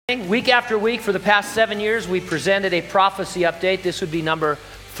Week after week for the past 7 years, we presented a prophecy update. This would be number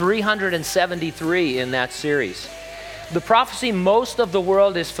 373 in that series. The prophecy most of the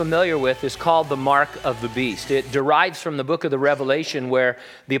world is familiar with is called the Mark of the Beast. It derives from the book of the Revelation, where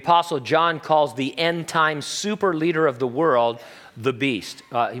the Apostle John calls the end-time super leader of the world the Beast,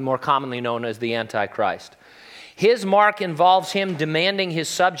 more commonly known as the Antichrist. His mark involves him demanding his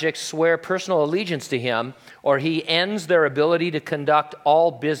subjects swear personal allegiance to him, or he ends their ability to conduct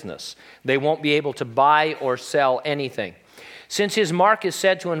all business. They won't be able to buy or sell anything. Since his mark is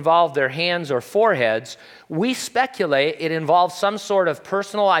said to involve their hands or foreheads, we speculate it involves some sort of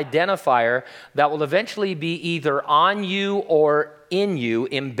personal identifier that will eventually be either on you or in you,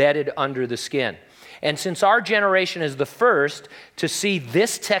 embedded under the skin. And since our generation is the first to see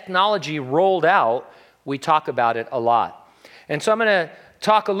this technology rolled out, we talk about it a lot. And so I'm going to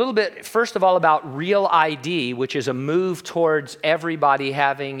talk a little bit, first of all, about Real ID, which is a move towards everybody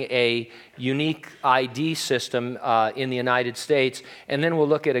having a unique ID system in the United States. And then we'll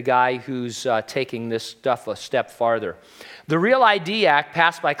look at a guy who's taking this stuff a step farther. The Real ID Act,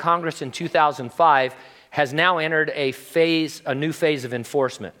 passed by Congress in 2005, has now entered a new phase of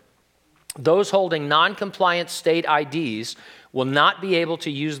enforcement. Those holding non-compliant state IDs will not be able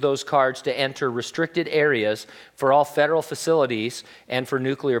to use those cards to enter restricted areas for all federal facilities and for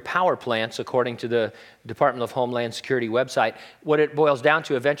nuclear power plants, according to the Department of Homeland Security website. What it boils down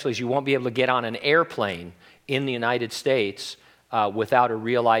to eventually is you won't be able to get on an airplane in the United States without a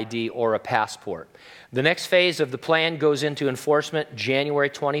Real ID or a passport. The next phase of the plan goes into enforcement January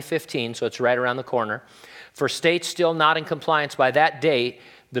 2015, so it's right around the corner. For states still not in compliance by that date,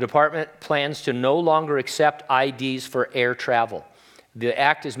 the department plans to no longer accept IDs for air travel. The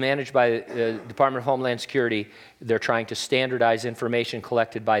act is managed by the Department of Homeland Security. They're trying to standardize information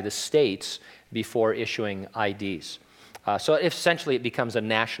collected by the states before issuing IDs. So essentially it becomes a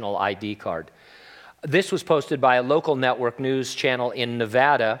national ID card. This was posted by a local network news channel in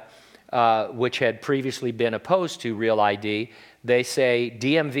Nevada, which had previously been opposed to Real ID. They say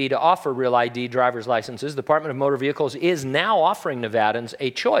DMV to offer Real ID driver's licenses. The Department of Motor Vehicles is now offering Nevadans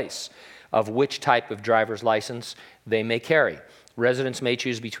a choice of which type of driver's license they may carry. Residents may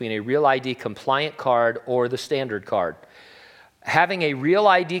choose between a Real ID compliant card or the standard card. Having a Real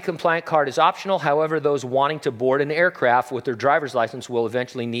ID compliant card is optional. However, those wanting to board an aircraft with their driver's license will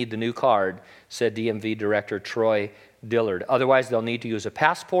eventually need the new card, said DMV Director Troy Dillard. Otherwise, they'll need to use a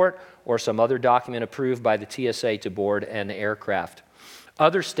passport or some other document approved by the TSA to board an aircraft.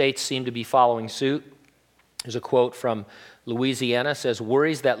 Other states seem to be following suit. There's a quote from Louisiana, says,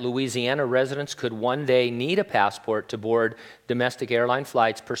 worries that Louisiana residents could one day need a passport to board domestic airline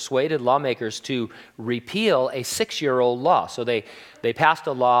flights persuaded lawmakers to repeal a 6-year-old law. So they passed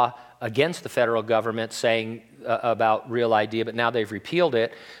a law against the federal government saying about Real ID, but now they've repealed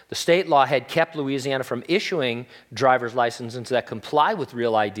it. The state law had kept Louisiana from issuing driver's licenses that comply with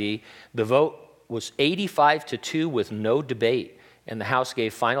Real ID. The vote was 85-2 with no debate, and the House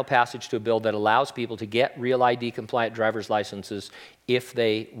gave final passage to a bill that allows people to get Real ID compliant driver's licenses if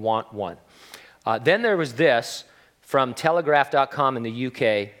they want one. Then there was this from Telegraph.com in the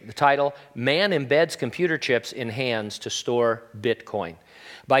UK, the title, Man Embeds Computer Chips in Hands to Store Bitcoin.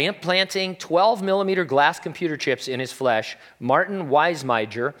 By implanting 12-millimeter glass computer chips in his flesh, Martin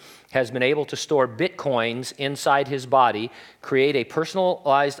Weismeijer has been able to store bitcoins inside his body, create a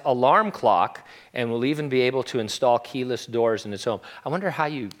personalized alarm clock, and will even be able to install keyless doors in his home. I wonder how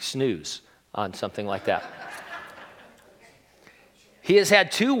you snooze on something like that. He has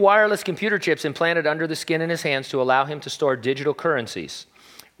had 2 wireless computer chips implanted under the skin in his hands to allow him to store digital currencies.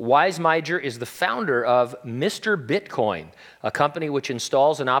 Weismeijer is the founder of Mr. Bitcoin, a company which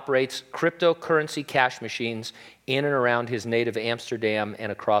installs and operates cryptocurrency cash machines in and around his native Amsterdam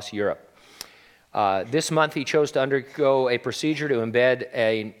and across Europe. This month, he chose to undergo a procedure to embed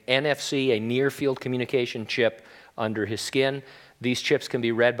an NFC, a near-field communication chip, under his skin. These chips can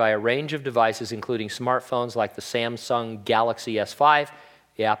be read by a range of devices, including smartphones like the Samsung Galaxy S5,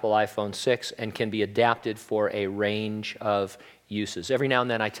 the Apple iPhone 6, and can be adapted for a range of uses. Every now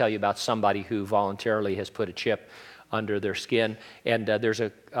and then I tell you about somebody who voluntarily has put a chip under their skin, and there's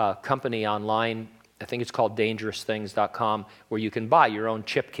a company online, I think it's called dangerousthings.com, where you can buy your own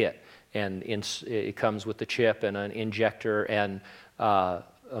chip kit, and it comes with the chip and an injector and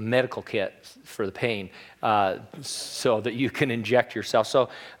a medical kit for the pain so that you can inject yourself. So,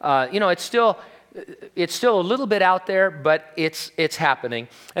 it's still a little bit out there, but it's happening.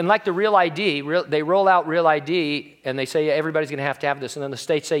 And like the Real ID, they roll out Real ID, and they say, yeah, everybody's going to have this. And then the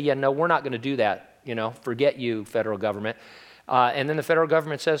states say, yeah, no, we're not going to do that. Forget you, federal government. And then the federal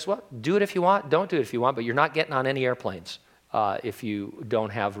government says, well, do it if you want, don't do it if you want, but you're not getting on any airplanes if you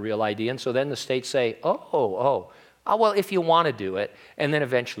don't have real ID. And so then the states say, well, if you want to do it, and then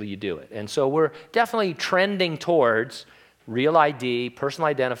eventually you do it. And so we're definitely trending towards real ID,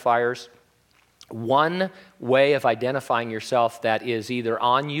 personal identifiers, one way of identifying yourself that is either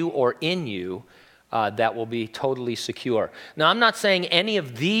on you or in you that will be totally secure. Now, I'm not saying any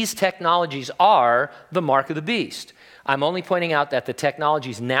of these technologies are the mark of the beast. I'm only pointing out that the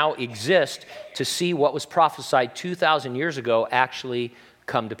technologies now exist to see what was prophesied 2,000 years ago actually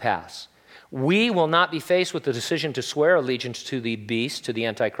come to pass. We will not be faced with the decision to swear allegiance to the beast, to the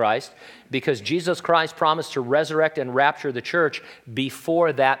Antichrist, because Jesus Christ promised to resurrect and rapture the church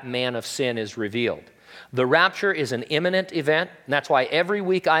before that man of sin is revealed. The rapture is an imminent event, and that's why every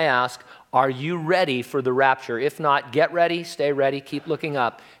week I ask, are you ready for the rapture? If not, get ready, stay ready, keep looking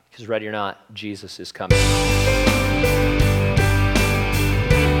up, because ready or not, Jesus is coming.